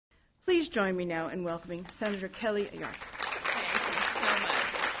Please join me now in welcoming Senator Kelly Ayotte.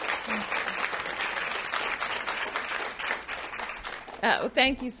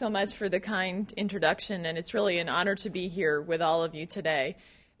 Thank you so much for the kind introduction, and it's really an honor to be here with all of you today.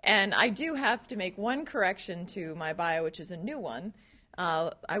 And I do have to make one correction to my bio, which is a new one.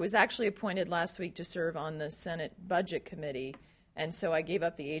 I was actually appointed last week to serve on the Senate Budget Committee, and so I gave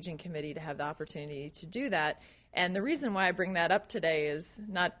up the Aging Committee to have the opportunity to do that. And the reason why I bring that up today is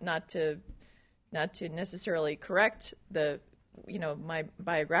not to necessarily correct my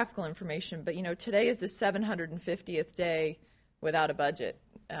biographical information, but today is the 750th day without a budget.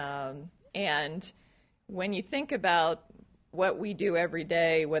 And when you think about what we do every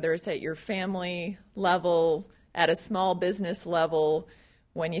day, whether it's at your family level, at a small business level,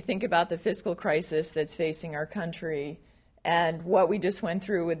 when you think about the fiscal crisis that's facing our country and what we just went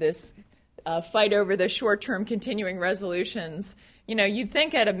through with this fight over the short-term continuing resolutions, you'd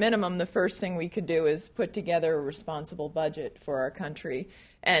think at a minimum the first thing we could do is put together a responsible budget for our country.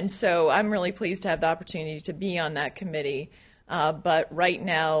 And so I'm really pleased to have the opportunity to be on that committee. But right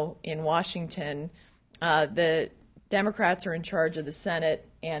now in Washington, the Democrats are in charge of the Senate,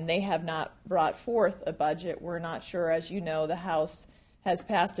 and they have not brought forth a budget. We're not sure. As you know, the House has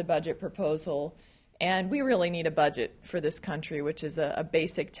passed a budget proposal, and we really need a budget for this country, which is a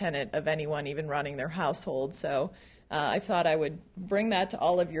basic tenet of anyone even running their household. So I thought I would bring that to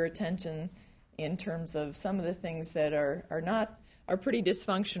all of your attention in terms of some of the things that are pretty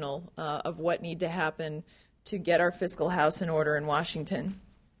dysfunctional of what need to happen to get our fiscal house in order in Washington.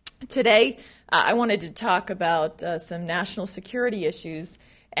 Today, I wanted to talk about some national security issues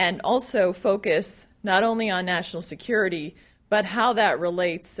and also focus not only on national security, but how that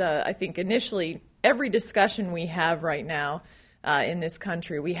relates. I think initially, every discussion we have right now in this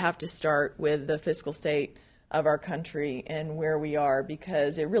country, we have to start with the fiscal state of our country and where we are,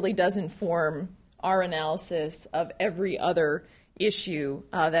 because it really does inform our analysis of every other issue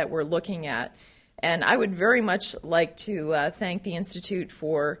that we're looking at. And I would very much like to thank the Institute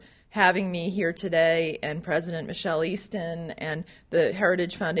for having me here today, and President Michelle Easton, and the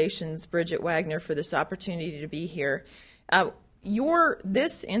Heritage Foundation's Bridget Wagner for this opportunity to be here.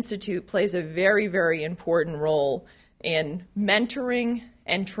 This institute plays a very, very important role in mentoring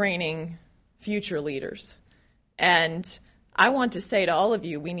and training future leaders. And I want to say to all of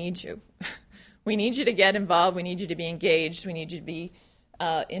you, we need you. We need you to get involved. We need you to be engaged. We need you to be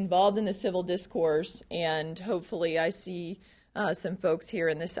involved in the civil discourse. And hopefully I see some folks here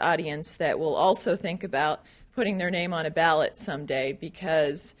in this audience that will also think about putting their name on a ballot someday,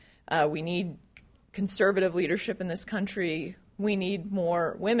 because we need conservative leadership in this country. We need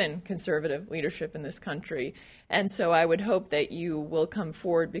more women conservative leadership in this country. And so I would hope that you will come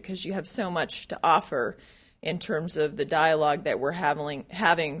forward, because you have so much to offer in terms of the dialogue that we're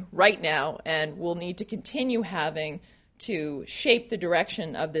having right now, and we'll need to continue having to shape the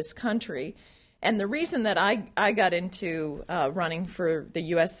direction of this country. And the reason that I got into running for the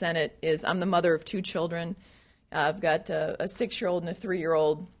U.S. Senate is I'm the mother of 2 children. I've got a 6-year-old and a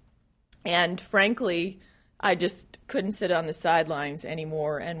 3-year-old. And frankly, I just couldn't sit on the sidelines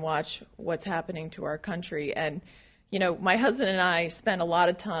anymore and watch what's happening to our country. And, my husband and I spent a lot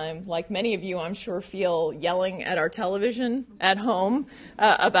of time, like many of you I'm sure feel, yelling at our television at home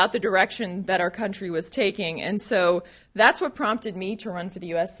about the direction that our country was taking. And so that's what prompted me to run for the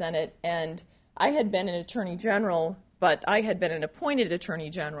U.S. Senate. And I had been an attorney general, but I had been an appointed attorney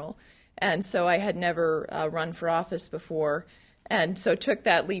general. And so I had never run for office before. And so took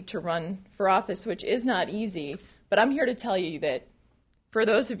that leap to run for office, which is not easy. But I'm here to tell you that for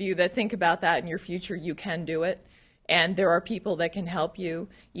those of you that think about that in your future, you can do it. And there are people that can help you,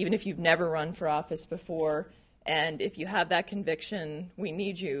 even if you've never run for office before. And if you have that conviction, we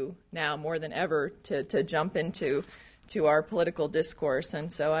need you now more than ever to jump into our political discourse. And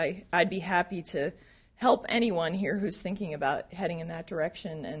so I'd be happy to help anyone here who's thinking about heading in that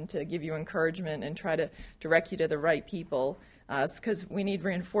direction, and to give you encouragement and try to direct you to the right people, because we need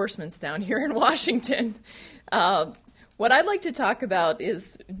reinforcements down here in Washington. What I'd like to talk about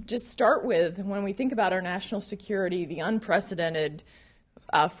is just start with, when we think about our national security, the unprecedented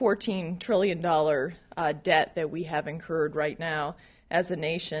 $14 trillion debt that we have incurred right now as a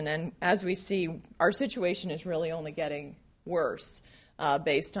nation. And as we see, our situation is really only getting worse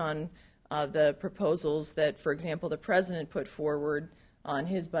based on the proposals that, for example, the president put forward on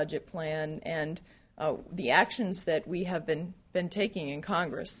his budget plan, and the actions that we have been taking in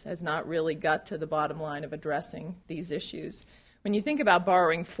Congress has not really got to the bottom line of addressing these issues. When you think about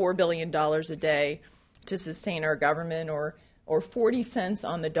borrowing $4 billion a day to sustain our government, or 40 cents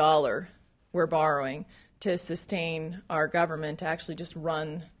on the dollar we're borrowing to sustain our government, to actually just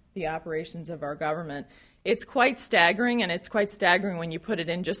run the operations of our government. It's quite staggering, and it's quite staggering when you put it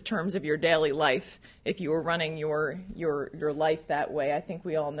in just terms of your daily life. If you were running your life that way, I think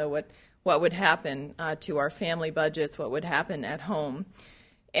we all know what would happen to our family budgets, what would happen at home.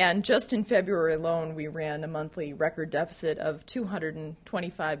 And just in February alone, we ran a monthly record deficit of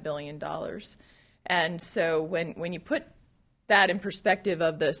 $225 billion. And so when you put that in perspective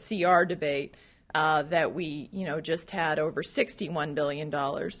of the CR debate that we just had, over $61 billion,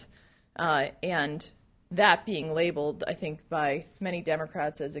 and that being labeled, I think, by many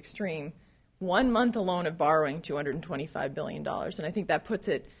Democrats as extreme, 1 month alone of borrowing $225 billion. And I think that puts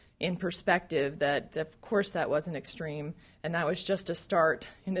it in perspective that, of course, that wasn't extreme, and that was just a start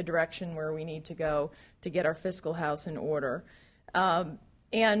in the direction where we need to go to get our fiscal house in order.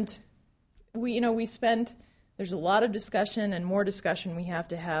 And we spent, there's a lot of discussion and more discussion we have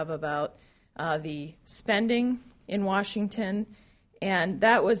to have about the spending in Washington, and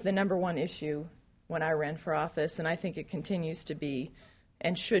that was the number one issue when I ran for office, and I think it continues to be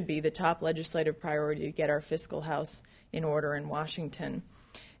and should be the top legislative priority to get our fiscal house in order in Washington.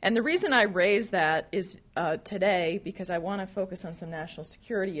 And the reason I raise that is today, because I want to focus on some national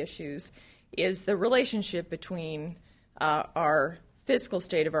security issues, is the relationship between our fiscal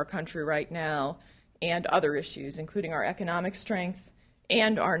state of our country right now and other issues, including our economic strength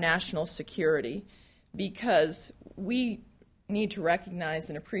and our national security, because we need to recognize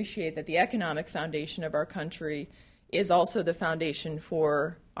and appreciate that the economic foundation of our country is also the foundation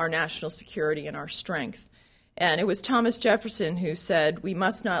for our national security and our strength. And it was Thomas Jefferson who said, "We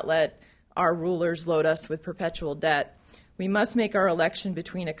must not let our rulers load us with perpetual debt. We must make our election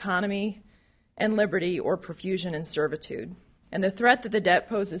between economy and liberty or profusion and servitude. And the threat that the debt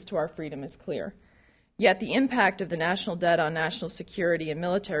poses to our freedom is clear. Yet the impact of the national debt on national security and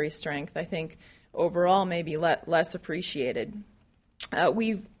military strength, I think, overall may be less appreciated."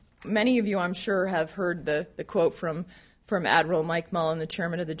 Many of you, I'm sure, have heard the quote from Admiral Mike Mullen, the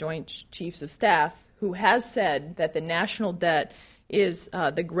chairman of the Joint Chiefs of Staff, who has said that the national debt is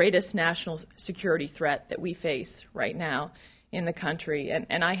the greatest national security threat that we face right now in the country,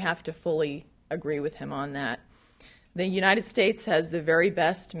 and I have to fully agree with him on that. The United States has the very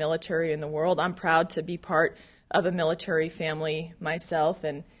best military in the world. I'm proud to be part of a military family myself,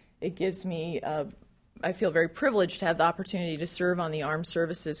 and it gives me, I feel very privileged to have the opportunity to serve on the Armed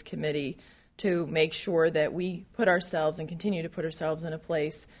Services Committee to make sure that we put ourselves and continue to put ourselves in a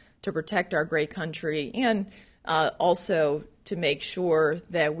place to protect our great country, and also to make sure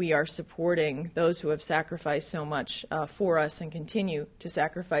that we are supporting those who have sacrificed so much for us and continue to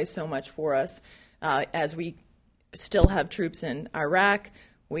sacrifice so much for us. As we still have troops in Iraq,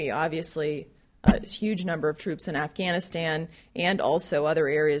 we obviously a huge number of troops in Afghanistan and also other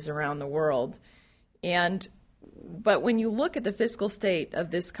areas around the world. But when you look at the fiscal state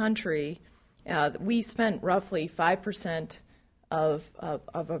of this country, we spent roughly 5% of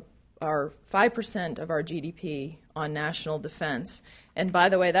our 5% of our GDP on national defense. And by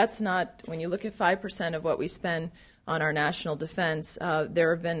the way, that's not, when you look at 5% of what we spend on our national defense,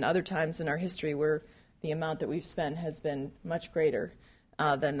 there have been other times in our history where the amount that we've spent has been much greater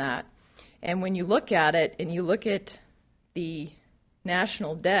than that. And when you look at it and you look at the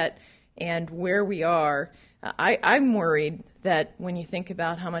national debt and where we are, I'm worried that when you think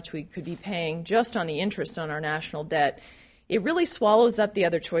about how much we could be paying just on the interest on our national debt, it really swallows up the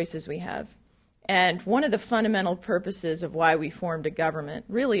other choices we have. And one of the fundamental purposes of why we formed a government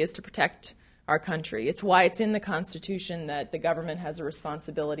really is to protect our country. It's why it's in the Constitution that the government has a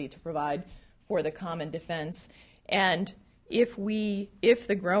responsibility to provide for the common defense. And if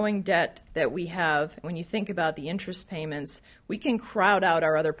the growing debt that we have, when you think about the interest payments, we can crowd out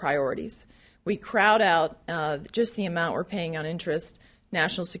our other priorities. We crowd out just the amount we're paying on interest,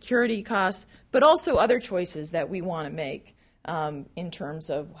 national security costs, but also other choices that we want to make in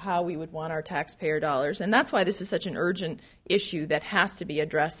terms of how we would want our taxpayer dollars. And that's why this is such an urgent issue that has to be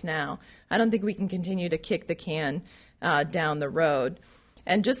addressed now. I don't think we can continue to kick the can down the road.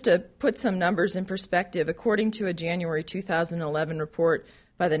 And just to put some numbers in perspective, according to a January 2011 report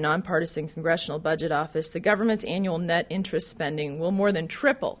by the Nonpartisan Congressional Budget Office, the government's annual net interest spending will more than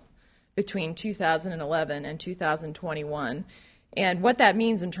triple between 2011 and 2021. And what that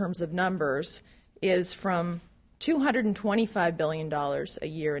means in terms of numbers is from $225 billion a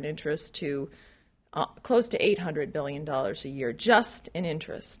year in interest to close to $800 billion a year just in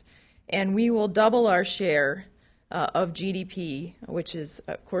interest. And we will double our share of GDP, which is,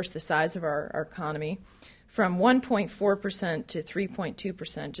 of course, the size of our economy, from 1.4% to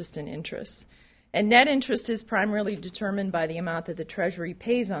 3.2% just in interest. And net interest is primarily determined by the amount that the Treasury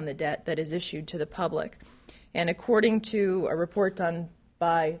pays on the debt that is issued to the public. And according to a report done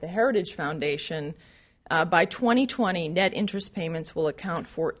by the Heritage Foundation, by 2020, net interest payments will account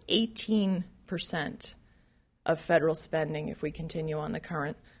for 18% of federal spending if we continue on the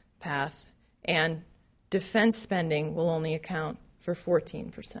current path, and defense spending will only account for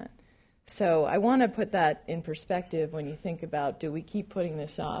 14%. So I want to put that in perspective when you think about, do we keep putting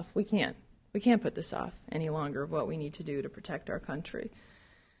this off? We can't. We can't put this off any longer of what we need to do to protect our country.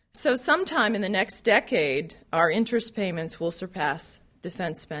 So sometime in the next decade, our interest payments will surpass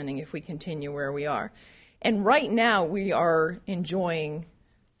defense spending if we continue where we are. And right now, we are enjoying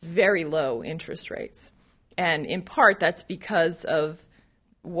very low interest rates. And in part, that's because of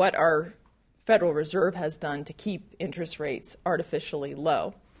what our Federal Reserve has done to keep interest rates artificially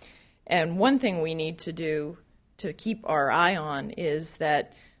low. And one thing we need to do to keep our eye on is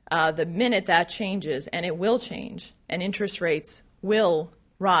that the minute that changes, and it will change, and interest rates will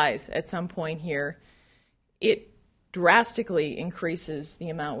rise at some point here, it drastically increases the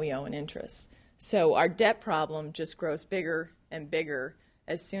amount we owe in interest. So our debt problem just grows bigger and bigger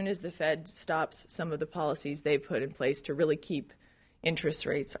as soon as the Fed stops some of the policies they've put in place to really keep interest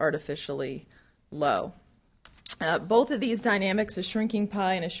rates artificially low. Both of these dynamics, a shrinking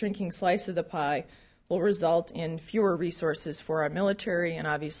pie and a shrinking slice of the pie, will result in fewer resources for our military and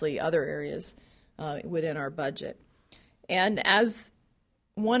obviously other areas within our budget. And as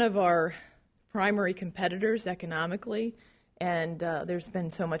one of our primary competitors economically, and there's been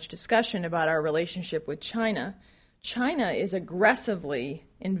so much discussion about our relationship with China, China is aggressively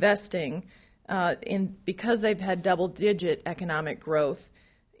investing because they've had double-digit economic growth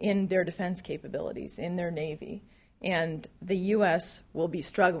in their defense capabilities, in their Navy. And the U.S. will be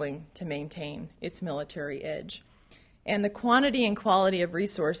struggling to maintain its military edge. And the quantity and quality of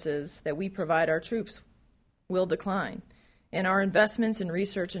resources that we provide our troops will decline. And our investments in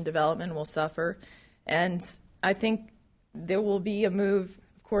research and development will suffer. And I think there will be a move,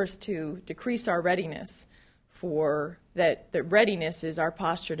 of course, to decrease our readiness for that. The readiness is our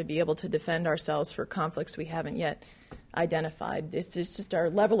posture to be able to defend ourselves for conflicts we haven't yet identified. It's just our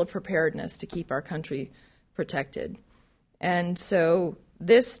level of preparedness to keep our country protected. And so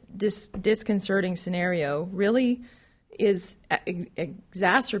this disconcerting scenario really is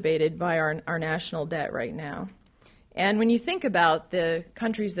exacerbated by our national debt right now. And when you think about the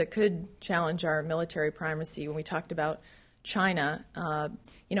countries that could challenge our military primacy, when we talked about China,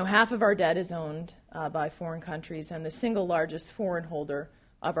 half of our debt is owned by foreign countries, and the single largest foreign holder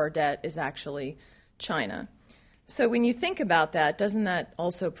of our debt is actually China. So when you think about that, doesn't that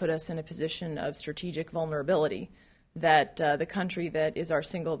also put us in a position of strategic vulnerability, that the country that is our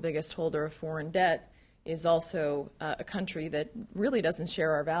single biggest holder of foreign debt is also a country that really doesn't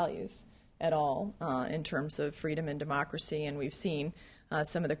share our values at all in terms of freedom and democracy? And we've seen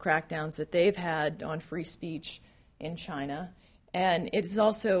some of the crackdowns that they've had on free speech in China. And it is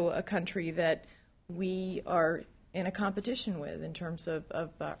also a country that we are in a competition with in terms of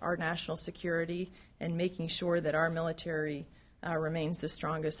our national security and making sure that our military remains the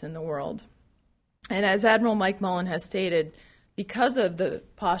strongest in the world. And as Admiral Mike Mullen has stated, because of the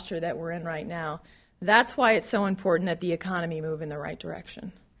posture that we're in right now, that's why it's so important that the economy move in the right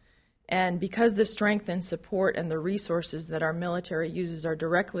direction. And because the strength and support and the resources that our military uses are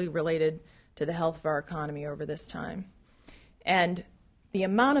directly related to the health of our economy over this time. And the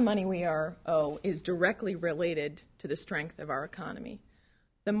amount of money we owe is directly related to the strength of our economy.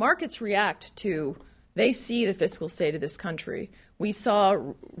 The markets react to, they see the fiscal state of this country. We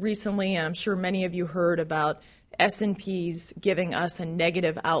saw recently, and I'm sure many of you heard about S&P's giving us a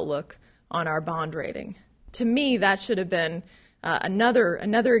negative outlook on our bond rating. To me, that should have been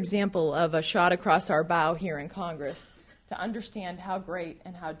another example of a shot across our bow here in Congress to understand how great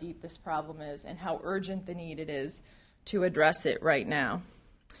and how deep this problem is and how urgent the need it is to address it right now.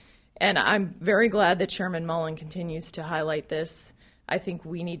 And I'm very glad that Chairman Mullen continues to highlight this. I think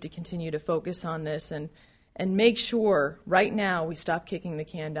we need to continue to focus on this and make sure right now we stop kicking the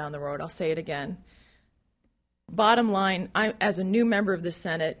can down the road. I'll say it again. Bottom line, as a new member of the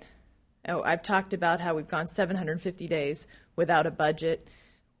Senate, I've talked about how we've gone 750 days without a budget.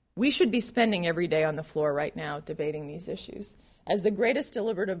 We should be spending every day on the floor right now debating these issues. As the greatest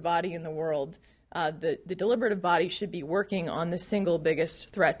deliberative body in the world, the deliberative body should be working on the single biggest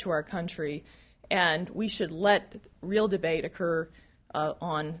threat to our country, and we should let real debate occur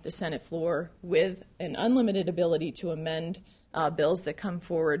on the Senate floor with an unlimited ability to amend bills that come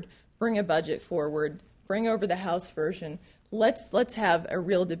forward, bring a budget forward, bring over the House version. Let's have a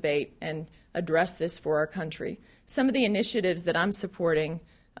real debate and address this for our country. Some of the initiatives that I'm supporting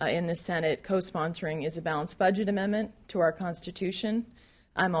in the Senate, co-sponsoring, is a balanced budget amendment to our Constitution.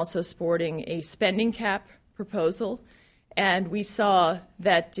 I'm also supporting a spending cap proposal, And we saw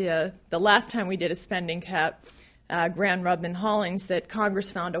that the last time we did a spending cap, Grand Rubman Hollings, that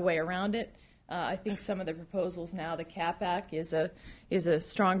Congress found a way around it. I think some of the proposals now, the CAP Act is a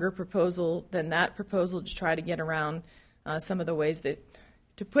stronger proposal than that proposal to try to get around some of the ways that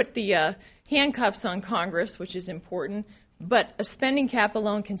to put the handcuffs on Congress, which is important. But a spending cap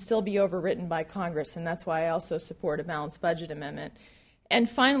alone can still be overwritten by Congress, and that's why I also support a balanced budget amendment. And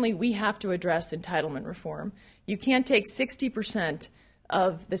finally, we have to address entitlement reform. You can't take 60%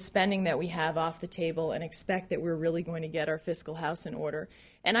 of the spending that we have off the table and expect that we're really going to get our fiscal house in order.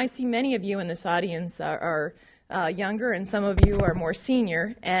 And I see many of you in this audience are younger, and some of you are more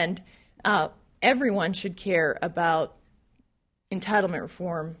senior, and everyone should care about entitlement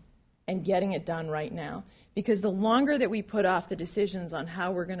reform and getting it done right now. Because the longer that we put off the decisions on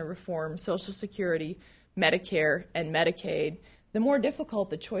how we're going to reform Social Security, Medicare, and Medicaid, the more difficult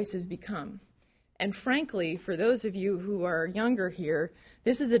the choices become. And frankly, for those of you who are younger here,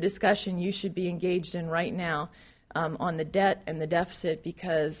 this is a discussion you should be engaged in right now on the debt and the deficit,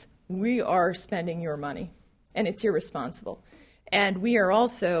 because we are spending your money, and it's irresponsible. And we are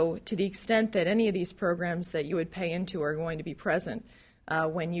also, to the extent that any of these programs that you would pay into are going to be present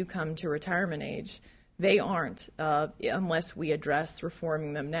when you come to retirement age, they aren't unless we address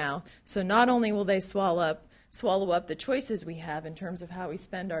reforming them now. So not only will they swallow up the choices we have in terms of how we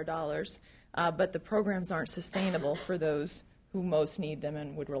spend our dollars, but the programs aren't sustainable for those who most need them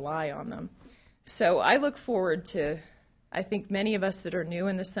and would rely on them. So I look forward to, I think many of us that are new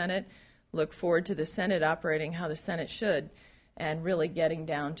in the Senate look forward to the Senate operating how the Senate should and really getting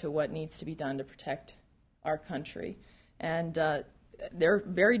down to what needs to be done to protect our country. And there are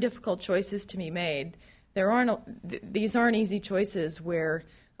very difficult choices to be made. These aren't easy choices where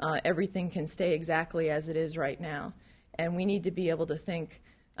everything can stay exactly as it is right now. And we need to be able to think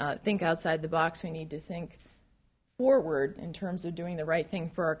outside the box. We need to think forward in terms of doing the right thing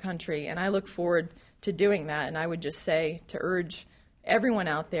for our country. And I look forward to doing that. And I would just say, to urge everyone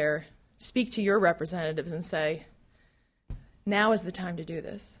out there, speak to your representatives and say, now is the time to do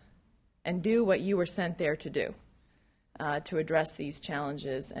this. And do what you were sent there to do, to address these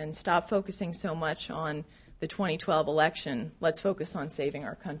challenges. And stop focusing so much on the 2012 election. Let's focus on saving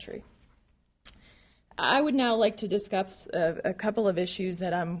our country. I would now like to discuss a couple of issues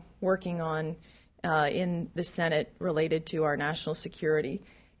that I'm working on in the Senate related to our national security.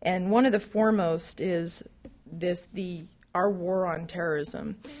 And one of the foremost is our war on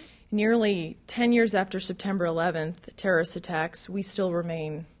terrorism. Nearly 10 years after September 11th terrorist attacks, we still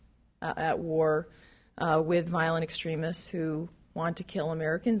remain at war with violent extremists who want to kill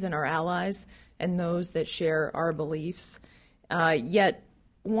Americans and our allies and those that share our beliefs. Yet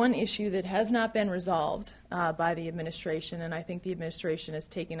one issue that has not been resolved by the administration, and I think the administration has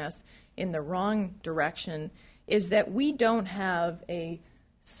taken us in the wrong direction, is that we don't have a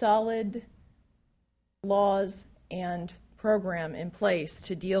solid laws and program in place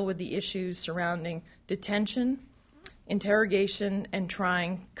to deal with the issues surrounding detention, interrogation, and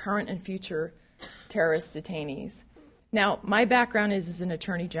trying current and future terrorist detainees. Now, my background is as an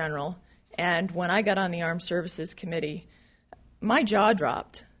attorney general, and when I got on the Armed Services Committee, my jaw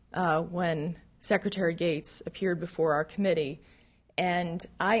dropped when Secretary Gates appeared before our committee, and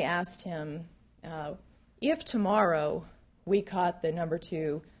I asked him, if tomorrow we caught the number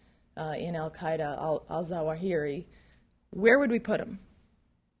 2 in al-Qaeda, al-Zawahiri, where would we put him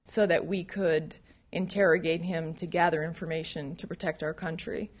so that we could interrogate him to gather information to protect our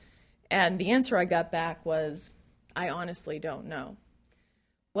country? And the answer I got back was, I honestly don't know.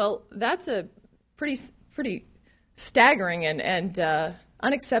 Well, that's a pretty staggering and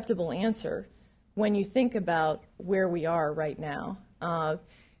unacceptable answer when you think about where we are right now.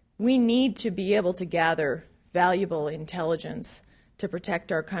 We need to be able to gather valuable intelligence to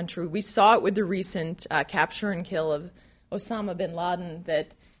protect our country. We saw it with the recent capture and kill of Osama bin Laden,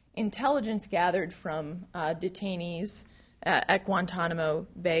 that intelligence gathered from detainees at Guantanamo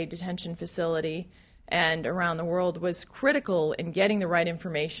Bay Detention Facility and around the world was critical in getting the right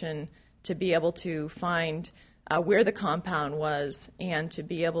information to be able to find where the compound was and to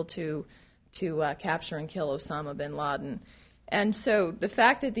be able to capture and kill Osama bin Laden. And so the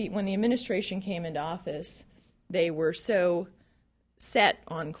fact that when the administration came into office, they were so set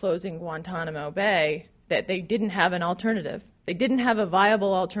on closing Guantanamo Bay that they didn't have an alternative. They didn't have a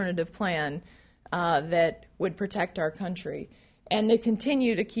viable alternative plan that would protect our country. And they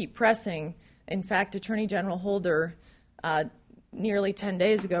continue to keep pressing. In fact, Attorney General Holder nearly 10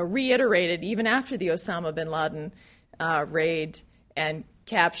 days ago reiterated, even after the Osama bin Laden raid and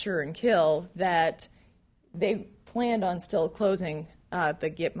capture and kill, that they planned on still closing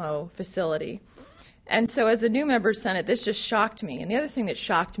the Gitmo facility. And so as a new member of Senate, this just shocked me. And the other thing that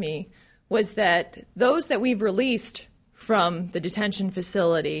shocked me was that those that we've released from the detention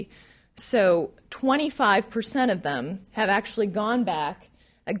facility, so 25% of them have actually gone back,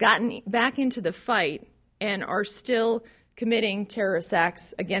 gotten back into the fight, and are still committing terrorist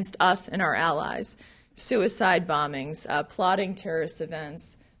acts against us and our allies, suicide bombings, plotting terrorist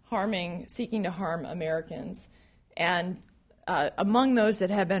events, seeking to harm Americans. And among those that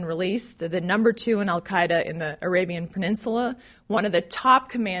have been released, the number 2 in al-Qaeda in the Arabian Peninsula, one of the top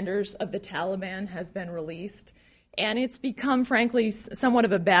commanders of the Taliban has been released. And it's become, frankly, somewhat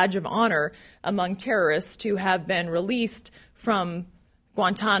of a badge of honor among terrorists to have been released from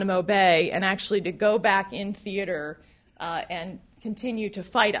Guantanamo Bay and actually to go back in theater and continue to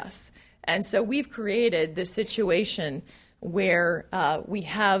fight us. And so we've created this situation where we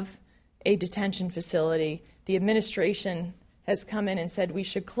have a detention facility. The administration has come in and said we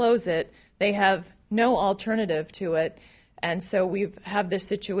should close it. They have no alternative to it. And so we have this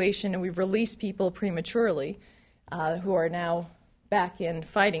situation, and we've released people prematurely who are now back in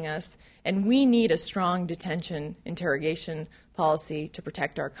fighting us. And we need a strong detention interrogation policy to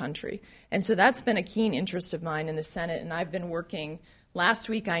protect our country. And so that's been a keen interest of mine in the Senate, and I've been working. Last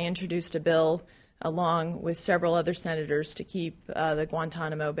week I introduced a bill along with several other senators to keep the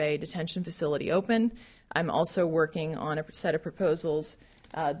Guantanamo Bay detention facility open. I'm also working on a set of proposals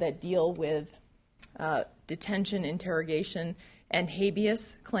that deal with detention, interrogation, and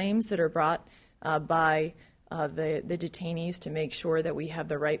habeas claims that are brought by the detainees to make sure that we have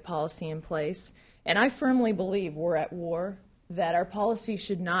the right policy in place. And I firmly believe we're at war, that our policy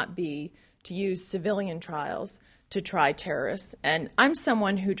should not be to use civilian trials to try terrorists. And I'm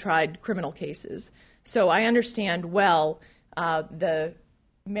someone who tried criminal cases, so I understand well the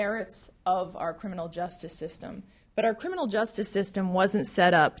merits of our criminal justice system. But our criminal justice system wasn't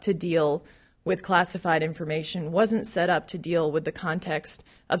set up to deal with classified information, wasn't set up to deal with the context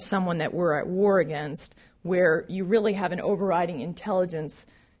of someone that we're at war against, where you really have an overriding intelligence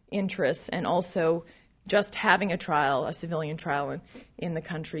interests, and also just having a trial, a civilian trial in the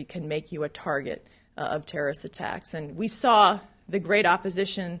country, can make you a target of terrorist attacks. And we saw the great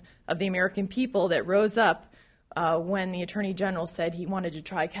opposition of the American people that rose up when the Attorney General said he wanted to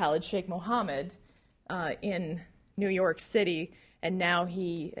try Khalid Sheikh Mohammed in New York City, and now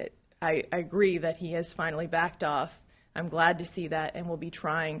I agree that he has finally backed off. I'm glad to see that, and we'll be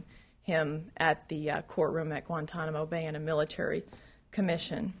trying him at the courtroom at Guantanamo Bay in a military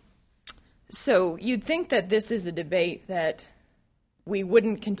commission. So you'd think that this is a debate that we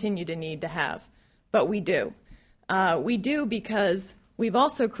wouldn't continue to need to have, but we do. We do because we've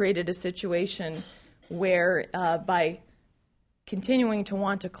also created a situation where by continuing to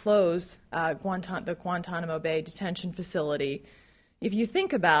want to close the Guantanamo Bay detention facility, if you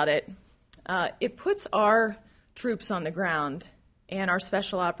think about it, it puts our troops on the ground and our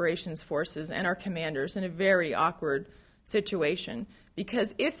special operations forces and our commanders in a very awkward situation.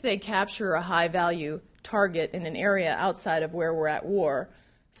 Because if they capture a high-value target in an area outside of where we're at war,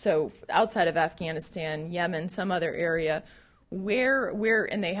 so outside of Afghanistan, Yemen, some other area,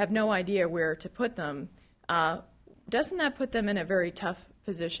 and they have no idea where to put them, doesn't that put them in a very tough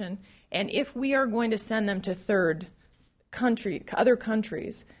position? And if we are going to send them to other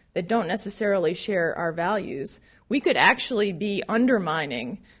countries that don't necessarily share our values, we could actually be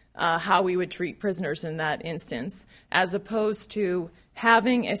undermining how we would treat prisoners in that instance, as opposed to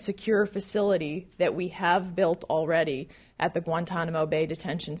having a secure facility that we have built already at the Guantanamo Bay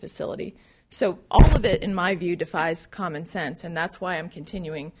detention facility. So all of it, in my view, defies common sense, and that's why I'm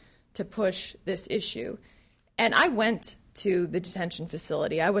continuing to push this issue. And I went to the detention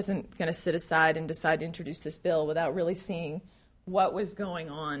facility. I wasn't going to sit aside and decide to introduce this bill without really seeing what was going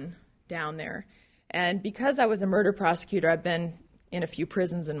on down there. And because I was a murder prosecutor, I've been in a few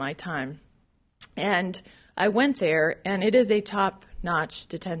prisons in my time. And I went there, and it is a top-notch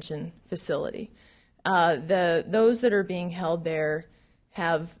detention facility. Those that are being held there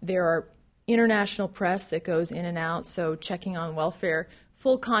there are international press that goes in and out, so checking on welfare,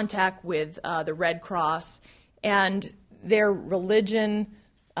 full contact with the Red Cross, and their religion,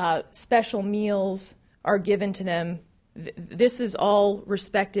 special meals are given to them. This is all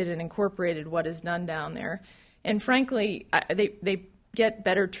respected and incorporated, what is done down there. And frankly, they get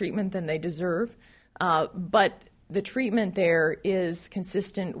better treatment than they deserve, but the treatment there is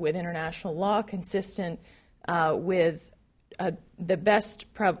consistent with international law, consistent with the best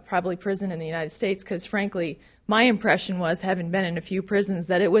probably prison in the United States, because frankly, my impression was, having been in a few prisons,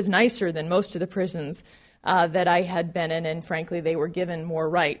 that it was nicer than most of the prisons that I had been in, and frankly, they were given more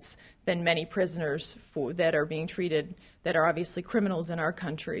rights than many prisoners that are being treated, that are obviously criminals in our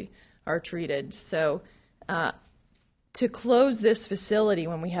country, are treated. So to close this facility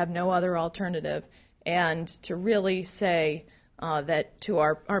when we have no other alternative, and to really say that to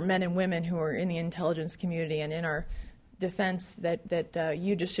our men and women who are in the intelligence community and in our defense that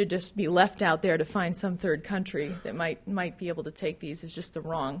you should just be left out there to find some third country that might be able to take these is just the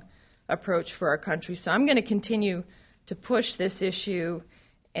wrong approach for our country. So I'm going to continue to push this issue,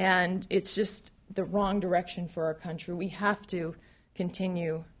 and it's just the wrong direction for our country. We have to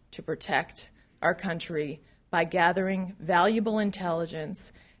continue to protect our country by gathering valuable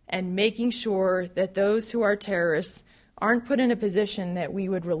intelligence and making sure that those who are terrorists aren't put in a position that we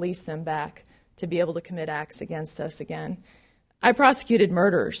would release them back to be able to commit acts against us again. I prosecuted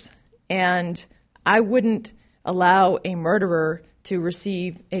murders, and I wouldn't allow a murderer to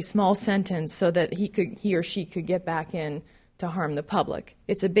receive a small sentence so that he or she could get back in to harm the public.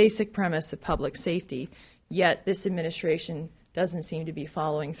 It's a basic premise of public safety, yet this administration doesn't seem to be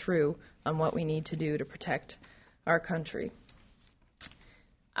following through on what we need to do to protect our country.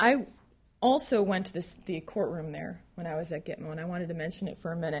 I also went to the courtroom there when I was at Gitmo, and I wanted to mention it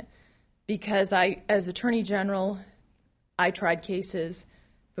for a minute because as Attorney General, I tried cases.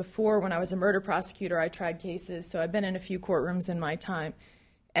 Before, when I was a murder prosecutor, I tried cases, so I've been in a few courtrooms in my time.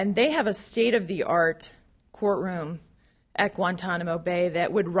 And they have a state-of-the-art courtroom at Guantanamo Bay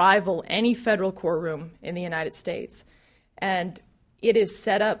that would rival any federal courtroom in the United States. And it is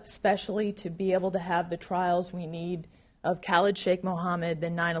set up specially to be able to have the trials we need of Khalid Sheikh Mohammed, the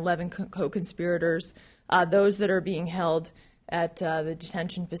 9/11 co-conspirators, those that are being held at the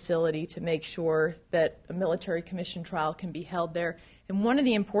detention facility to make sure that a military commission trial can be held there. And one of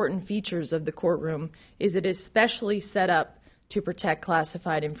the important features of the courtroom is it is specially set up to protect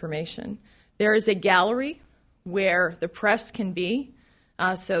classified information. There is a gallery where the press can be,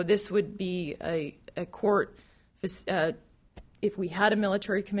 so this would be a court. If we had a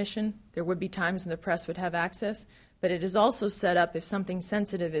military commission, there would be times when the press would have access, but it is also set up if something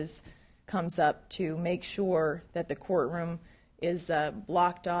sensitive comes up to make sure that the courtroom is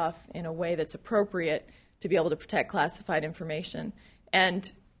blocked off in a way that's appropriate to be able to protect classified information.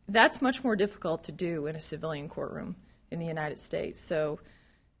 And that's much more difficult to do in a civilian courtroom in the United States. So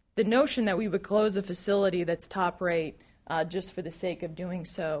the notion that we would close a facility that's top rate just for the sake of doing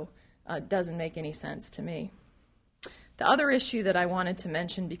so doesn't make any sense to me. The other issue that I wanted to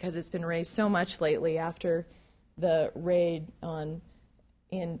mention, because it's been raised so much lately after the raid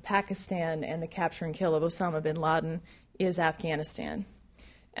in Pakistan and the capture and kill of Osama bin Laden, is Afghanistan.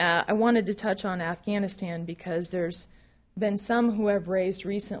 I wanted to touch on Afghanistan because there's been some who have raised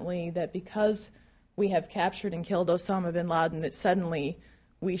recently that because we have captured and killed Osama bin Laden, that suddenly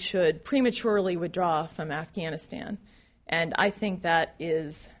we should prematurely withdraw from Afghanistan. And I think that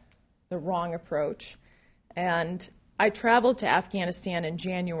is the wrong approach. And I traveled to Afghanistan in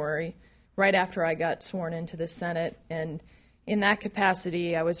January, right after I got sworn into the Senate, and in that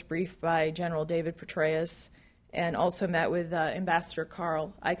capacity I was briefed by General David Petraeus and also met with Ambassador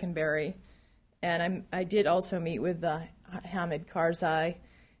Karl Eikenberry. And I did also meet with Hamid Karzai.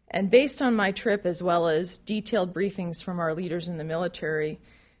 And based on my trip, as well as detailed briefings from our leaders in the military,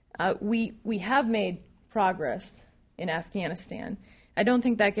 we have made progress in Afghanistan. I don't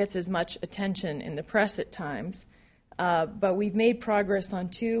think that gets as much attention in the press at times, but we've made progress on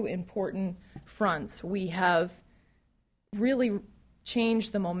two important fronts. We have really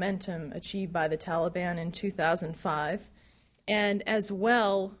changed the momentum achieved by the Taliban in 2005, and as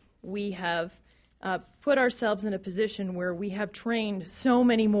well, we have put ourselves in a position where we have trained so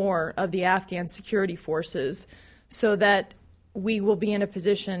many more of the Afghan security forces so that we will be in a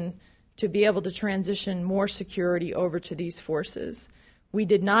position to be able to transition more security over to these forces. We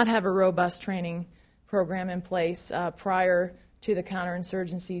did not have a robust training program in place prior to the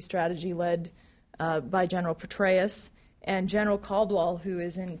counterinsurgency strategy led by General Petraeus. And General Caldwell, who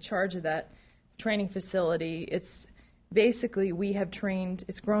is in charge of that training facility, it's basically we have trained,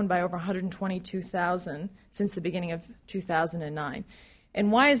 it's grown by over 122,000 since the beginning of 2009.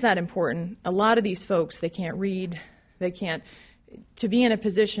 And why is that important? A lot of these folks, they can't read, they can't, to be in a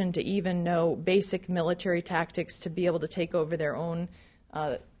position to even know basic military tactics to be able to take over their own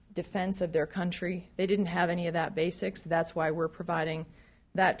defense of their country, they didn't have any of that basics. That's why we're providing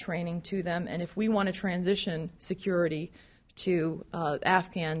that training to them. And if we want to transition security to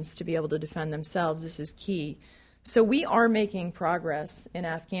Afghans to be able to defend themselves, this is key. So we are making progress in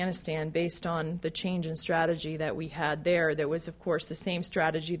Afghanistan based on the change in strategy that we had there. That was, of course, the same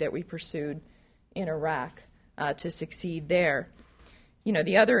strategy that we pursued in Iraq to succeed there. You know,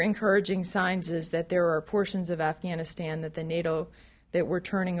 the other encouraging signs is that there are portions of Afghanistan that we're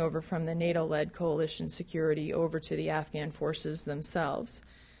turning over from the NATO-led coalition security over to the Afghan forces themselves.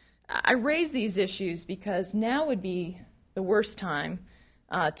 I raise these issues because now would be the worst time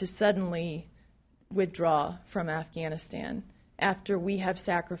to suddenly withdraw from Afghanistan after we have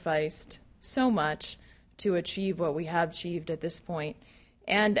sacrificed so much to achieve what we have achieved at this point.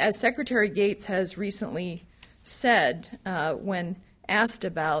 And as Secretary Gates has recently said, when asked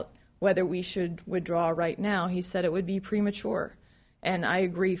about whether we should withdraw right now, he said it would be premature. And I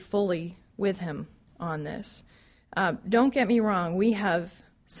agree fully with him on this. Don't get me wrong, we have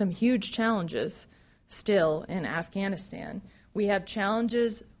some huge challenges still in Afghanistan. We have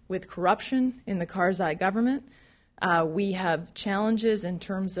challenges with corruption in the Karzai government. We have challenges in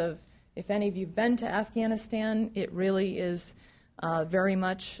terms of, if any of you have been to Afghanistan, it really is very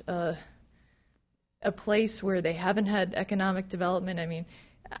much a place where they haven't had economic development. I mean,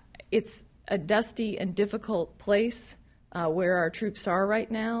 it's a dusty and difficult place where our troops are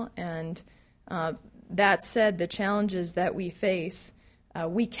right now, and that said, the challenges that we face,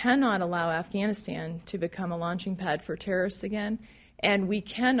 we cannot allow Afghanistan to become a launching pad for terrorists again, and we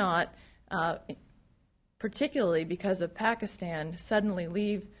cannot, particularly because of Pakistan, suddenly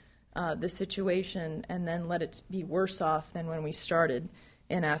leave the situation and then let it be worse off than when we started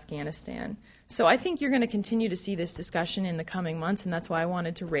in Afghanistan. So I think you're going to continue to see this discussion in the coming months, and that's why I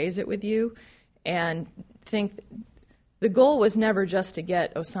wanted to raise it with you, and think the goal was never just to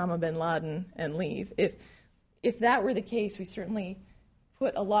get Osama bin Laden and leave. If that were the case, we certainly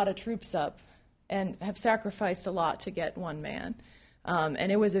put a lot of troops up and have sacrificed a lot to get one man.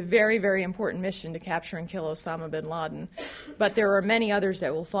 And it was a very, very important mission to capture and kill Osama bin Laden. But there are many others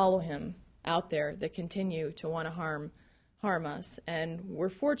that will follow him out there that continue to want to harm us. And we're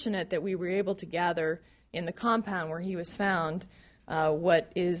fortunate that we were able to gather in the compound where he was found what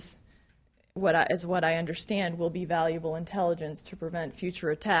I understand will be valuable intelligence to prevent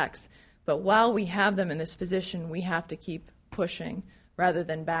future attacks. But while we have them in this position, we have to keep pushing rather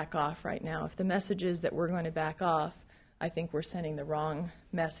than back off right now. If the message is that we're going to back off, I think we're sending the wrong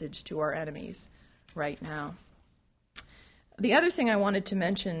message to our enemies right now. The other thing I wanted to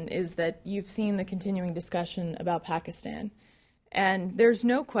mention is that you've seen the continuing discussion about Pakistan. And there's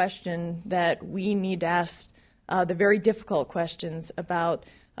no question that we need to ask the very difficult questions about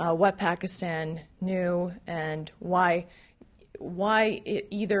what Pakistan knew and why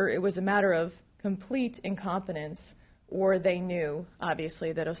it was a matter of complete incompetence, or they knew,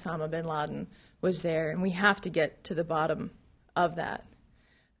 obviously, that Osama bin Laden was there, and we have to get to the bottom of that.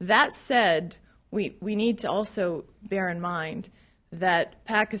 That said, we need to also bear in mind that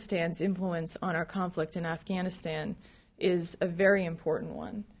Pakistan's influence on our conflict in Afghanistan is a very important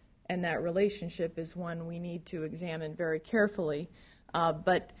one, and that relationship is one we need to examine very carefully.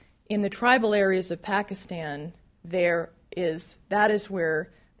 But in the tribal areas of Pakistan, that is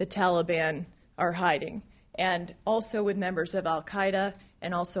where the Taliban are hiding, and also with members of al-Qaeda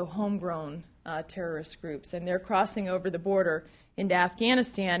and also homegrown terrorist groups. And they're crossing over the border into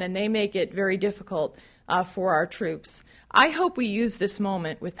Afghanistan, and they make it very difficult for our troops. I hope we use this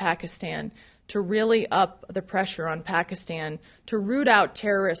moment with Pakistan to really up the pressure on Pakistan to root out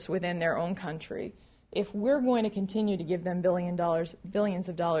terrorists within their own country. If we're going to continue to give them billions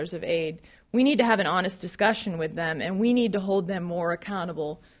of dollars of aid, we need to have an honest discussion with them, and we need to hold them more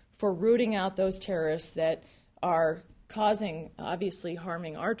accountable for rooting out those terrorists that are obviously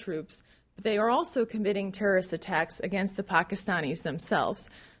harming our troops, but they are also committing terrorist attacks against the Pakistanis themselves.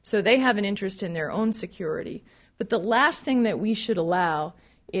 So they have an interest in their own security. But the last thing that we should allow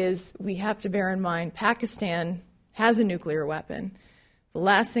is, we have to bear in mind, Pakistan has a nuclear weapon. The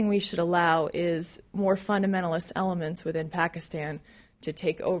last thing we should allow is more fundamentalist elements within Pakistan to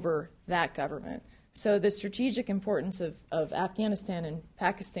take over that government. So the strategic importance of Afghanistan and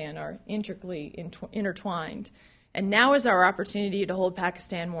Pakistan are intricately intertwined. And now is our opportunity to hold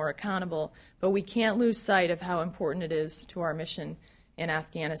Pakistan more accountable, but we can't lose sight of how important it is to our mission in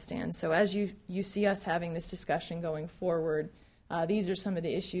Afghanistan. So as you see us having this discussion going forward, these are some of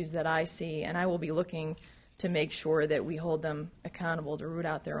the issues that I see, and I will be looking to make sure that we hold them accountable to root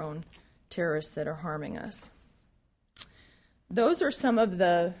out their own terrorists that are harming us. Those are some of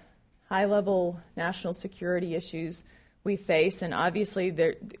the high-level national security issues we face, and obviously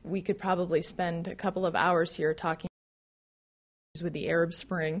we could probably spend a couple of hours here talking with the Arab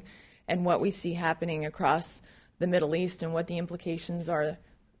Spring and what we see happening across the Middle East and what the implications are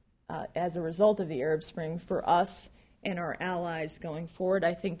as a result of the Arab Spring for us and our allies going forward.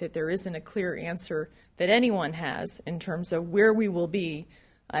 I think that there isn't a clear answer that anyone has in terms of where we will be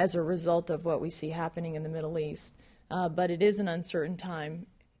as a result of what we see happening in the Middle East. But it is an uncertain time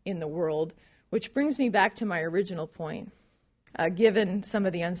in the world, which brings me back to my original point. Given some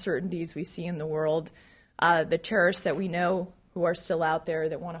of the uncertainties we see in the world, the terrorists that we know who are still out there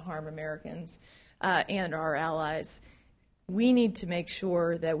that want to harm Americans and our allies. We need to make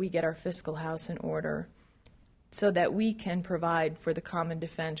sure that we get our fiscal house in order so that we can provide for the common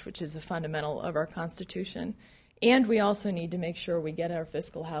defense, which is a fundamental of our Constitution. And we also need to make sure we get our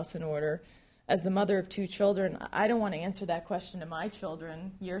fiscal house in order. As the mother of 2 children, I don't want to answer that question to my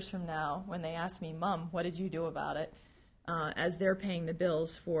children years from now when they ask me, Mom, what did you do about it? As they're paying the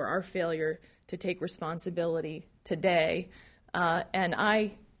bills for our failure to take responsibility today. And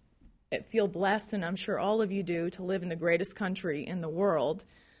I feel blessed, and I'm sure all of you do, to live in the greatest country in the world.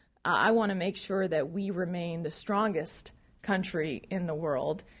 I want to make sure that we remain the strongest country in the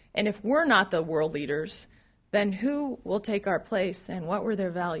world. And if we're not the world leaders, then who will take our place and what will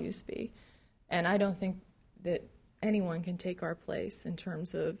their values be? And I don't think that anyone can take our place in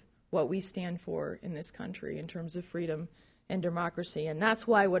terms of what we stand for in this country, in terms of freedom and democracy. And that's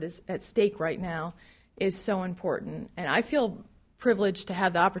why what is at stake right now is so important. And I feel privileged to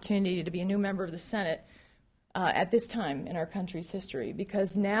have the opportunity to be a new member of the Senate at this time in our country's history,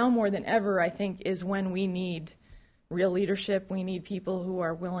 because now more than ever, I think, is when we need real leadership. We need people who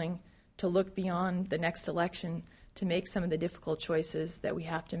are willing to look beyond the next election to make some of the difficult choices that we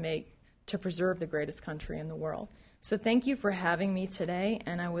have to make to preserve the greatest country in the world. So thank you for having me today,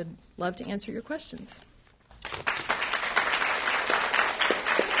 and I would love to answer your questions.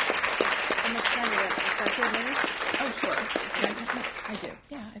 Oh, sure. I do.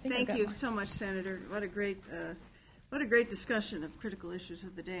 Yeah, I think. Thank you so much, Senator. What a great discussion of critical issues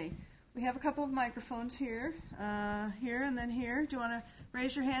of the day. We have a couple of microphones here, here and then here. Do you want to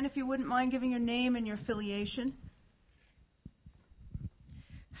raise your hand if you wouldn't mind giving your name and your affiliation?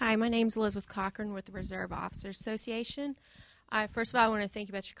 Hi, my name is Elizabeth Cochran with the Reserve Officers Association. First of all, I want to thank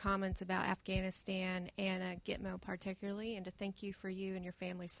you about your comments about Afghanistan and Gitmo particularly, and to thank you for you and your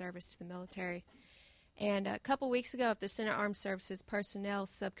family's service to the military. And a couple weeks ago at the Senate Armed Services Personnel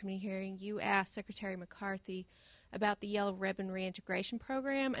Subcommittee hearing, you asked Secretary McCarthy about the Yellow Ribbon Reintegration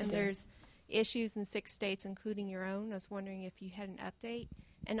Program, and there's issues in 6 states, including your own. I was wondering if you had an update.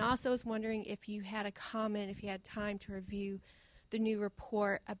 And also I was wondering if you had a comment, if you had time to review the new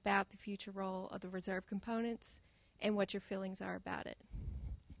report about the future role of the reserve components and what your feelings are about it.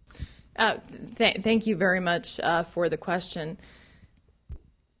 Thank you very much for the question.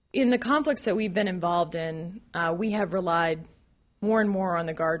 In the conflicts that we've been involved in, we have relied more and more on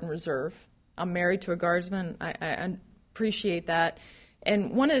the Guard and Reserve. I'm married to a Guardsman. I appreciate that.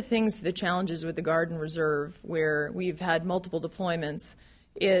 And one of the things, the challenges with the Guard and Reserve, where we've had multiple deployments,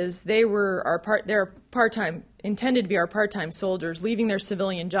 is they're part-time, intended to be our part-time soldiers, leaving their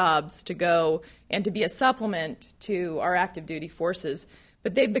civilian jobs to go and to be a supplement to our active duty forces.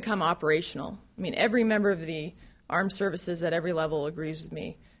 But they've become operational. I mean, every member of the armed services at every level agrees with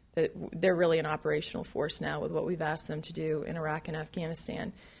me that they're really an operational force now with what we've asked them to do in Iraq and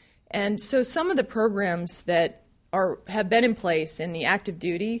Afghanistan. And so some of the programs that have been in place in the active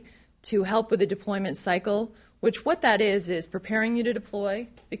duty to help with the deployment cycle, which what that is preparing you to deploy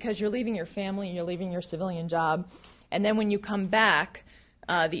because you're leaving your family, you're leaving your civilian job, and then when you come back,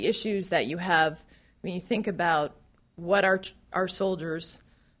 the issues that you have when you think about what our soldiers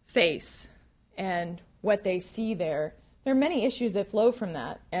face and what they see there are many issues that flow from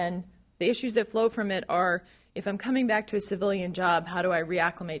that. And the issues that flow from it are, if I'm coming back to a civilian job, how do I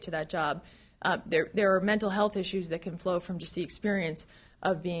reacclimate to that job? There are mental health issues that can flow from just the experience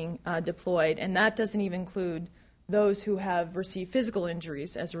of being deployed, and that doesn't even include those who have received physical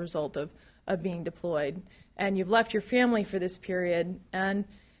injuries as a result of being deployed. And you've left your family for this period, and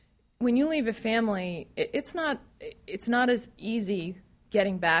when you leave a family, it's not as easy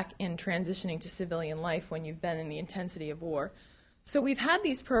getting back and transitioning to civilian life when you've been in the intensity of war. So we've had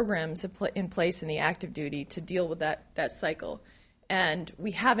these programs in place in the active duty to deal with that cycle. And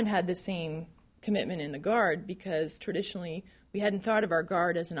we haven't had the same commitment in the Guard because traditionally we hadn't thought of our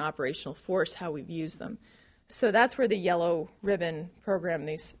Guard as an operational force, how we've used them. So that's where the Yellow Ribbon program,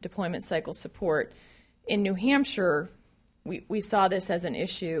 these deployment cycle support. In New Hampshire, we saw this as an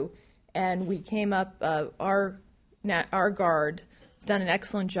issue, and we came up, our Guard has done an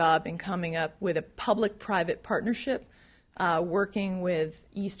excellent job in coming up with a public-private partnership, working with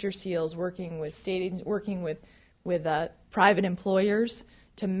Easter SEALs, working with state agents, working with private employers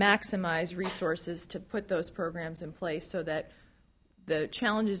to maximize resources to put those programs in place so that the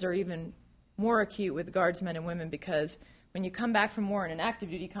challenges are even more acute with Guardsmen and women, because when you come back from war in an active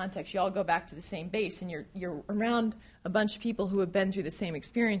duty context, you all go back to the same base and you're around a bunch of people who have been through the same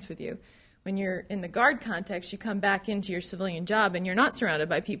experience with you. When you're in the Guard context, you come back into your civilian job and you're not surrounded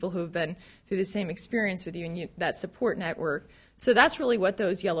by people who have been through the same experience with you and that support network. So that's really what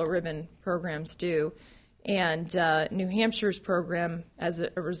those Yellow Ribbon programs do. And New Hampshire's program, as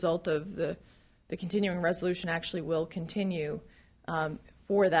a result of the continuing resolution, actually will continue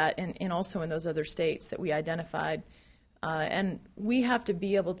for that, and also in those other states that we identified. And we have to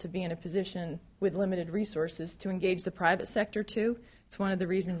be able to be in a position with limited resources to engage the private sector too. It's one of the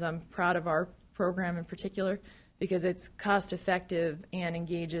reasons I'm proud of our program in particular, because it's cost effective and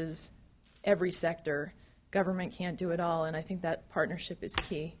engages every sector. Government can't do it all, and I think that partnership is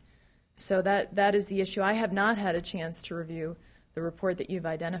key. So that is the issue. I have not had a chance to review the report that you've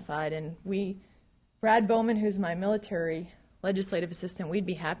identified, and Brad Bowman, who's my military legislative assistant, we'd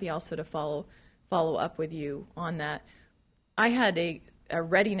be happy also to follow up with you on that. I had a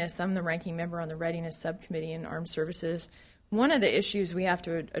readiness, I'm the ranking member on the readiness subcommittee in armed services. One of the issues we have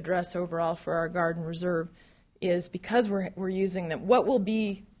to address overall for our Guard and Reserve is, because we're using them, what will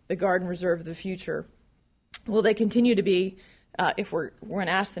be the Guard and Reserve of the future? Will they continue to be, if we're going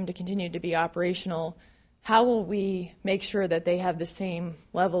to ask them to continue to be operational, how will we make sure that they have the same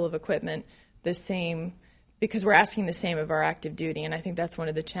level of equipment, because we're asking the same of our active duty, and I think that's one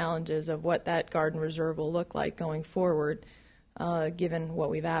of the challenges of what that Guard and Reserve will look like going forward, given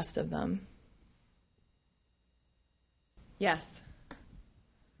what we've asked of them. Yes.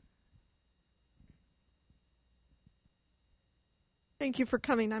 Thank you for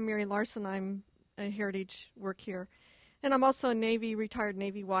coming. I'm Mary Larson. I'm a Heritage work here. And I'm also a retired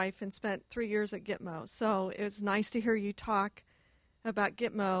Navy wife and spent 3 years at Gitmo. So it's nice to hear you talk about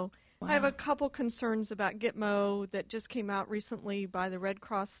Gitmo. Wow. I have a couple concerns about Gitmo that just came out recently by the Red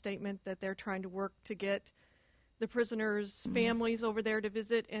Cross statement that they're trying to work to get the prisoners' families over there to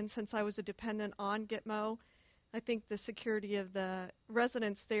visit. And since I was a dependent on Gitmo, I think the security of the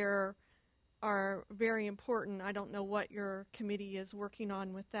residents there are very important. I don't know what your committee is working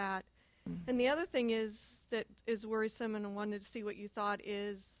on with that. And the other thing that is worrisome, and I wanted to see what you thought,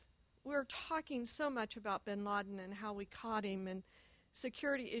 is we're talking so much about bin Laden and how we caught him and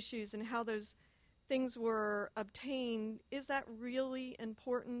security issues and how those things were obtained. Is that really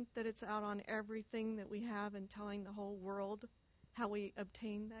important that it's out on everything that we have and telling the whole world how we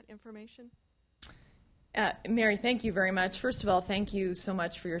obtained that information? Mary, thank you very much. First of all, thank you so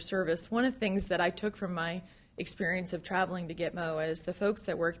much for your service. One of the things that I took from my experience of traveling to Gitmo is the folks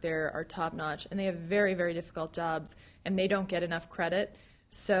that work there are top-notch, and they have very, very difficult jobs, and they don't get enough credit.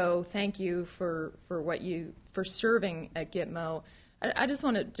 So thank you for serving at Gitmo. I just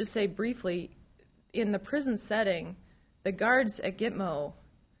want to say briefly, in the prison setting, the guards at Gitmo,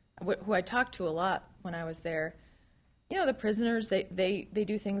 who I talked to a lot when I was there, the prisoners, they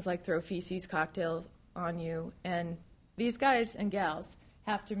do things like throw feces cocktails on you, and these guys and gals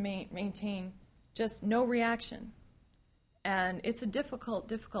have to maintain just no reaction. And it's a difficult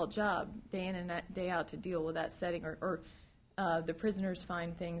job day in and day out to deal with that setting, or the prisoners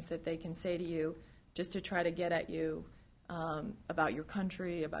find things that they can say to you just to try to get at you about your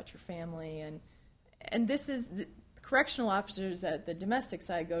country, about your family. And this is, the correctional officers at the domestic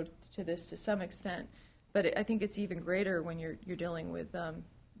side go to this to some extent, but I think it's even greater when you're dealing with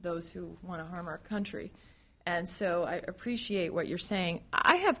those who want to harm our country. And so I appreciate what you're saying.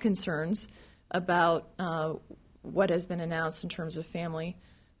 I have concerns about what has been announced in terms of family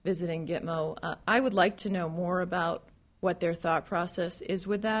visiting Gitmo. I would like to know more about what their thought process is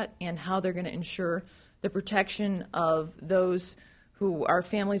with that and how they're going to ensure the protection of those who our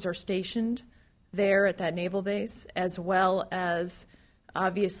families are stationed there at that naval base, as well as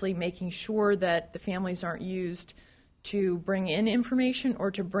obviously making sure that the families aren't used to bring in information or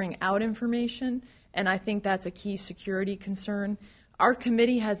to bring out information. And I think that's a key security concern. Our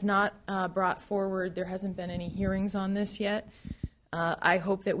committee has not brought forward, there hasn't been any hearings on this yet. I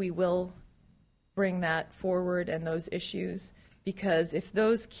hope that we will bring that forward and those issues, because if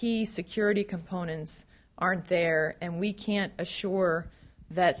those key security components aren't there and we can't assure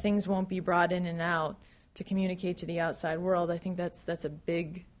that things won't be brought in and out to communicate to the outside world, I think that's a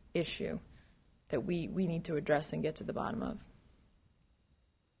big issue that we need to address and get to the bottom of.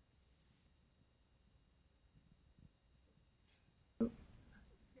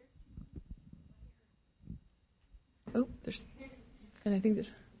 And I think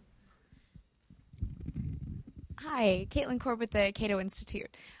there's. Hi, Caitlin Korb with the Cato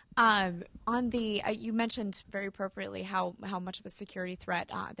Institute. You mentioned very appropriately how much of a security threat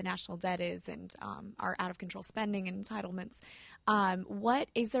the national debt is and our out-of-control spending and entitlements. What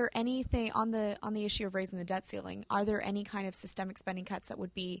is there anything on the issue of raising the debt ceiling? Are there any kind of systemic spending cuts that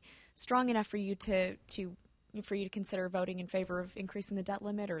would be strong enough for you to consider voting in favor of increasing the debt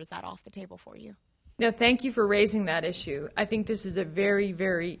limit, or is that off the table for you? No, thank you for raising that issue. I think this is a very,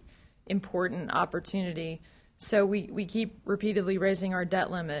 very important opportunity. So we keep repeatedly raising our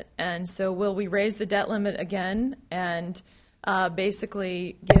debt limit. And so will we raise the debt limit again and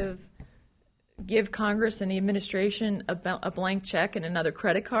basically give Congress and the administration a blank check and another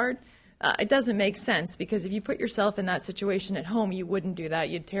credit card? It doesn't make sense, because if you put yourself in that situation at home, you wouldn't do that.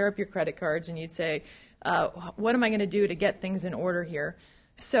 You'd tear up your credit cards and you'd say, what am I going to do to get things in order here?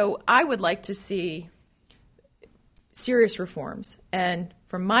 So I would like to see serious reforms. And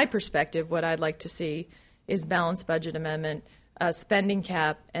from my perspective, what I'd like to see is balanced budget amendment, spending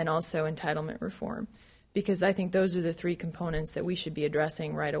cap, and also entitlement reform, because I think those are the three components that we should be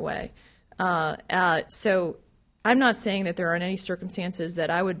addressing right away. So I'm not saying that there aren't any circumstances that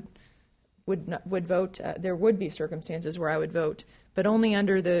I would vote. There would be circumstances where I would vote, but only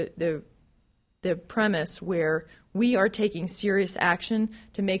under the premise where we are taking serious action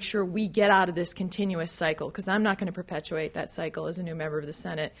to make sure we get out of this continuous cycle, because I'm not going to perpetuate that cycle as a new member of the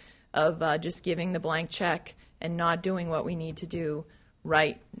Senate of just giving the blank check and not doing what we need to do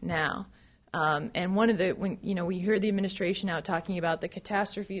right now. And one of the, when we hear the administration out talking about the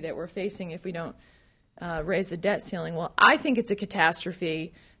catastrophe that we're facing if we don't raise the debt ceiling, well, I think it's a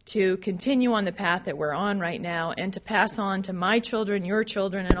catastrophe to continue on the path that we're on right now and to pass on to my children, your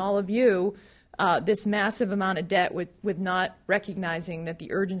children, and all of you this massive amount of debt with not recognizing that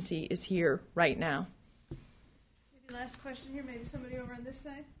the urgency is here right now. Maybe last question here, maybe somebody over on this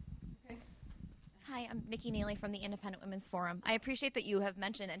side. Okay. Hi, I'm Nikki Neely from the Independent Women's Forum. I appreciate that you have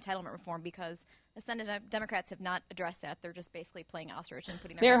mentioned entitlement reform, because the Senate Democrats have not addressed that. They're just basically playing ostrich and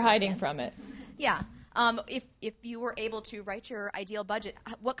putting their They're hands in the hiding sand. from it. Yeah. If you were able to write your ideal budget,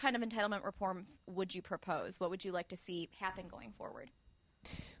 what kind of entitlement reforms would you propose? What would you like to see happen going forward?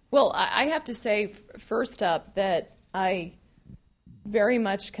 Well, I have to say, first up, that I very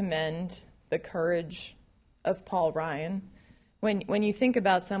much commend the courage of Paul Ryan. When you think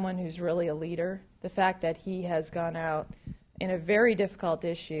about someone who's really a leader, the fact that he has gone out in a very difficult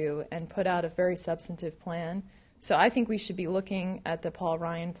issue and put out a very substantive plan. So I think we should be looking at the Paul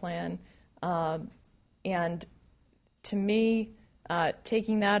Ryan plan. And to me,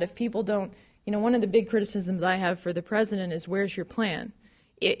 taking that, if people don't, one of the big criticisms I have for the president is, where's your plan?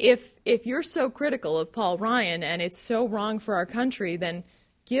 If you're so critical of Paul Ryan and it's so wrong for our country, then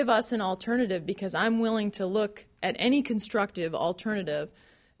give us an alternative, because I'm willing to look at any constructive alternative.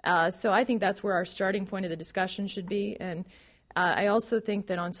 So I think that's where our starting point of the discussion should be. And I also think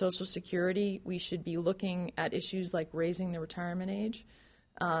that on Social Security, we should be looking at issues like raising the retirement age.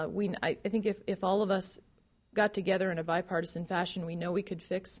 I think if all of us got together in a bipartisan fashion, we know we could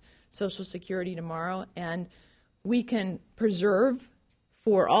fix Social Security tomorrow, and we can preserve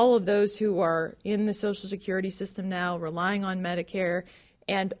for all of those who are in the Social Security system now, relying on Medicare,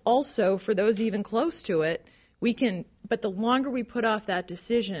 and also for those even close to it, we can, but the longer we put off that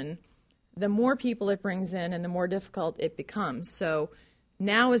decision, the more people it brings in and the more difficult it becomes. So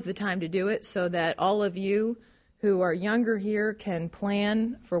now is the time to do it, so that all of you who are younger here can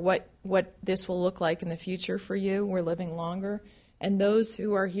plan for what this will look like in the future for you. We're living longer. And those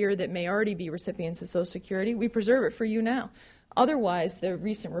who are here that may already be recipients of Social Security, we preserve it for you now. Otherwise, the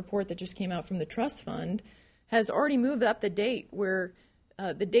recent report that just came out from the Trust Fund has already moved up the date, where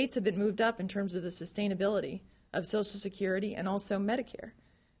the dates have been moved up in terms of the sustainability of Social Security and also Medicare.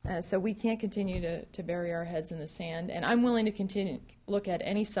 So we can't continue to bury our heads in the sand. And I'm willing to continue to look at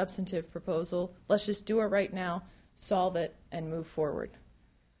any substantive proposal. Let's just do it right now, solve it, and move forward.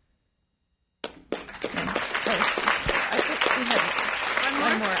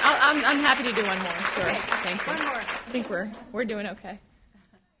 One more. I'm happy to do one more. Sure. Okay. Thank you. One more. I think we're doing okay.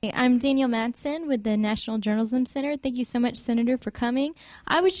 I'm Danielle Madsen with the National Journalism Center. Thank you so much, Senator, for coming.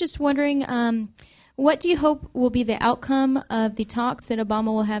 I was just wondering, what do you hope will be the outcome of the talks that Obama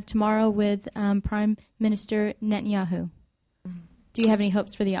will have tomorrow with Prime Minister Netanyahu? Do you have any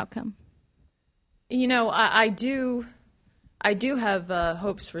hopes for the outcome? I do have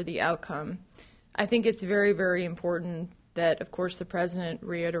hopes for the outcome. I think it's very, very important that, of course, the President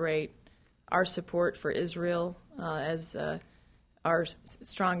reiterate our support for Israel as our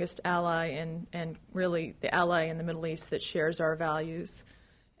strongest ally and really the ally in the Middle East that shares our values.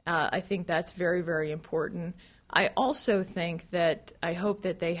 I think that's very, very important. I also think that I hope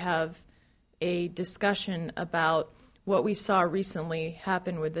that they have a discussion about what we saw recently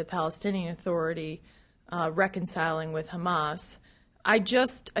happen with the Palestinian Authority reconciling with Hamas. I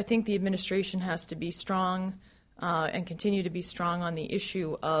think the administration has to be strong and continue to be strong on the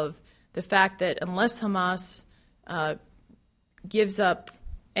issue of the fact that unless Hamas gives up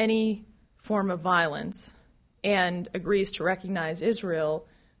any form of violence and agrees to recognize Israel,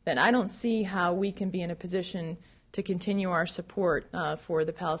 then I don't see how we can be in a position to continue our support for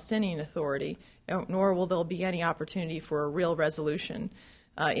the Palestinian Authority, nor will there be any opportunity for a real resolution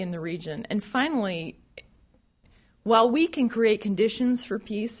in the region. And finally, while we can create conditions for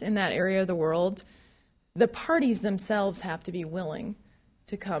peace in that area of the world, the parties themselves have to be willing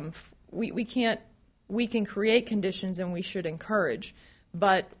to come. We can create conditions, and we should encourage,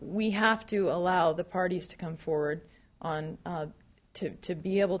 but we have to allow the parties to come forward on to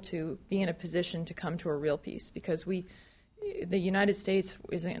be able to be in a position to come to a real peace, because the United States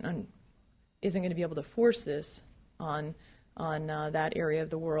isn't going to be able to force this on that area of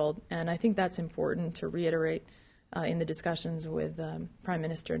the world, and I think that's important to reiterate in the discussions with Prime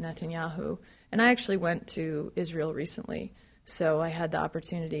Minister Netanyahu. And I actually went to Israel recently, so I had the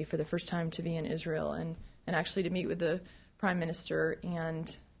opportunity for the first time to be in Israel and actually to meet with the Prime Minister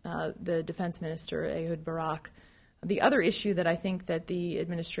and the Defense Minister, Ehud Barak. The other issue that I think that the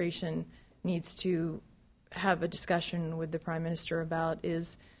administration needs to have a discussion with the Prime Minister about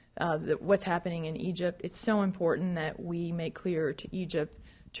is what's happening in Egypt. It's so important that we make clear to Egypt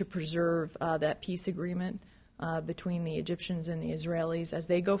to preserve that peace agreement between the Egyptians and the Israelis. As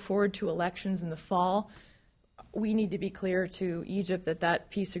they go forward to elections in the fall, we need to be clear to Egypt that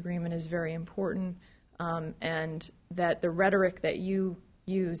that peace agreement is very important, and that the rhetoric that you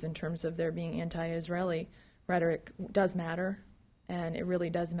use in terms of there being anti-Israeli rhetoric does matter, and it really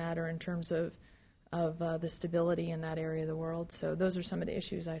does matter in terms of the stability in that area of the world. So those are some of the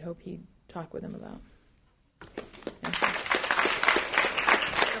issues I'd hope he'd talk with them about.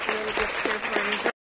 Thank you.